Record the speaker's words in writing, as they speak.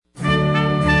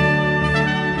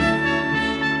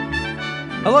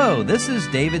Hello, this is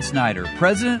David Snyder,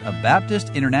 President of Baptist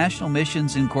International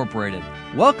Missions Incorporated,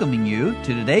 welcoming you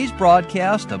to today's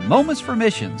broadcast of Moments for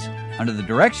Missions under the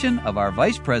direction of our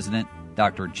Vice President,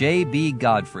 Dr. J.B.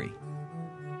 Godfrey.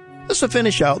 As to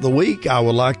finish out the week, I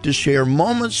would like to share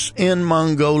Moments in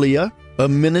Mongolia, a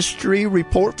ministry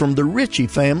report from the Ritchie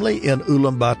family in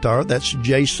Ulaanbaatar. That's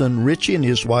Jason Ritchie and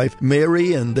his wife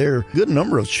Mary and their good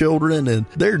number of children and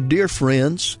their dear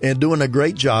friends, and doing a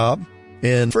great job.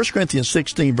 And 1 Corinthians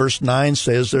 16 verse 9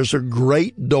 says, "There's a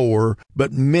great door,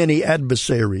 but many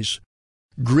adversaries."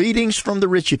 Greetings from the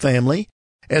Ritchie family.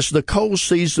 As the cold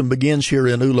season begins here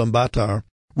in Ulaanbaatar,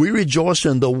 we rejoice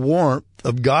in the warmth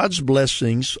of God's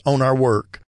blessings on our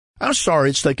work. I'm sorry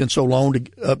it's taken so long to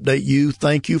update you.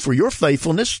 Thank you for your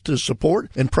faithfulness to support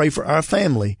and pray for our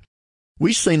family.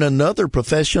 We've seen another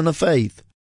profession of faith.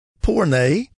 Poor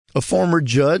Nay, a former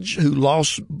judge who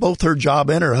lost both her job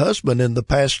and her husband in the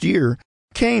past year,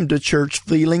 came to church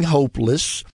feeling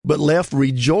hopeless, but left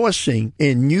rejoicing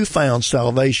in newfound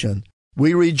salvation.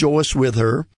 We rejoice with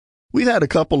her. We've had a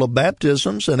couple of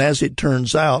baptisms, and as it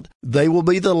turns out, they will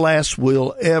be the last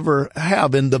we'll ever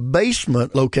have in the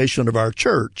basement location of our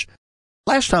church.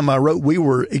 Last time I wrote, we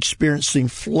were experiencing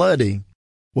flooding.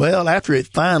 Well, after it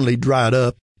finally dried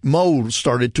up, mold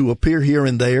started to appear here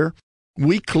and there.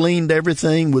 We cleaned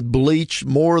everything with bleach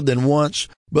more than once,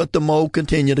 but the mold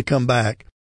continued to come back.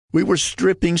 We were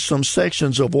stripping some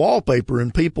sections of wallpaper,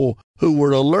 and people who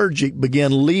were allergic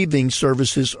began leaving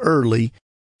services early.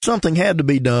 Something had to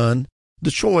be done.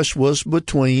 The choice was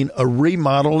between a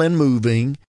remodel and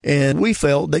moving, and we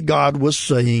felt that God was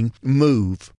saying,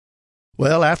 move.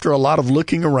 Well, after a lot of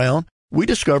looking around, we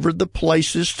discovered the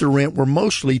places to rent were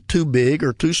mostly too big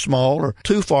or too small or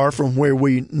too far from where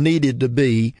we needed to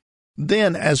be.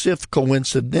 Then, as if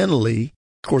coincidentally,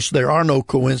 of course there are no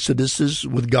coincidences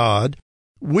with God,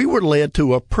 we were led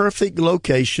to a perfect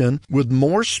location with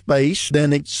more space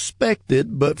than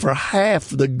expected, but for half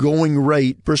the going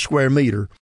rate per square meter.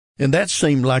 And that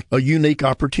seemed like a unique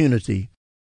opportunity.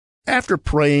 After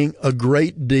praying a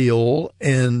great deal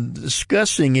and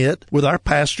discussing it with our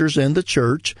pastors and the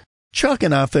church, Chuck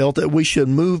and I felt that we should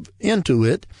move into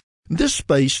it. This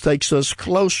space takes us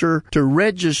closer to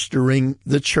registering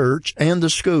the church and the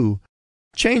school.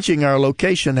 Changing our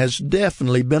location has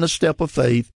definitely been a step of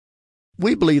faith.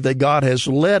 We believe that God has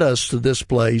led us to this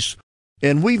place,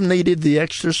 and we've needed the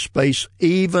extra space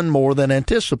even more than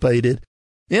anticipated.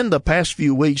 In the past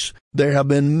few weeks, there have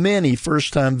been many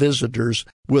first-time visitors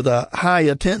with a high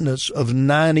attendance of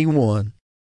 91.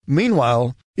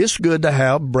 Meanwhile, it's good to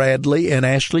have Bradley and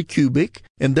Ashley Kubik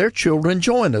and their children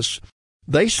join us.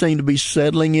 They seem to be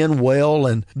settling in well,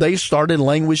 and they've started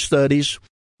language studies.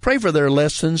 Pray for their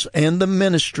lessons and the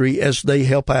ministry as they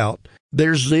help out.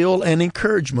 Their zeal and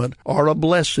encouragement are a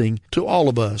blessing to all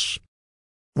of us.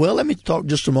 Well, let me talk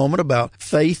just a moment about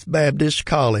Faith Baptist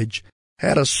College.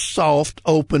 Had a soft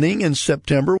opening in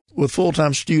September with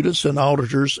full-time students and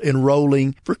auditors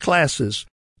enrolling for classes.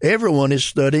 Everyone is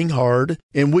studying hard,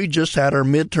 and we just had our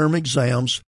midterm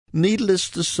exams. Needless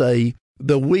to say,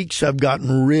 the weeks have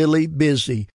gotten really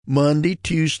busy. Monday,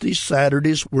 Tuesday,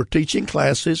 Saturdays, we're teaching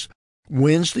classes.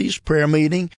 Wednesday's prayer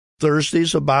meeting.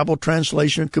 Thursday's a Bible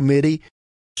translation committee.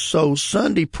 So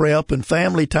Sunday prep and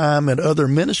family time and other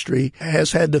ministry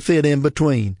has had to fit in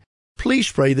between.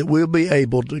 Please pray that we'll be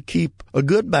able to keep a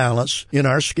good balance in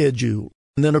our schedule.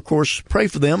 And then, of course, pray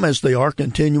for them as they are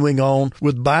continuing on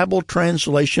with Bible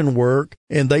translation work,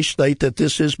 and they state that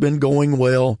this has been going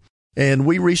well. And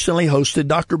we recently hosted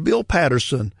Dr. Bill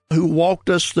Patterson, who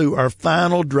walked us through our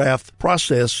final draft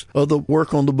process of the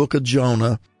work on the book of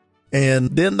Jonah.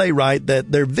 And then they write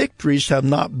that their victories have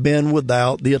not been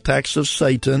without the attacks of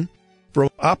Satan, from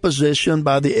opposition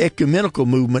by the ecumenical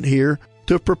movement here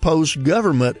to proposed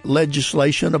government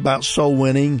legislation about soul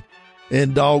winning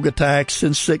and dog attacks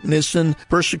and sickness and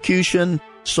persecution.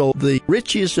 So the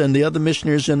Ritchies and the other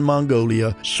missionaries in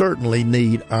Mongolia certainly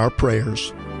need our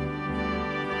prayers.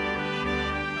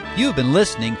 You've been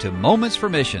listening to Moments for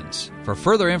Missions. For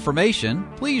further information,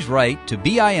 please write to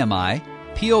BIMI,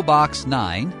 P.O. Box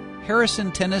 9,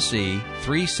 Harrison, Tennessee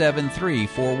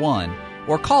 37341,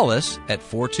 or call us at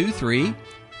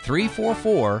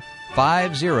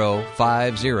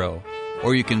 423-344-5050,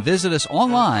 or you can visit us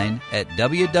online at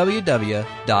www.bimi.org.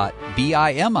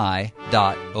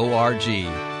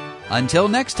 Until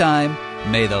next time,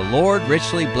 may the Lord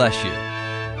richly bless you.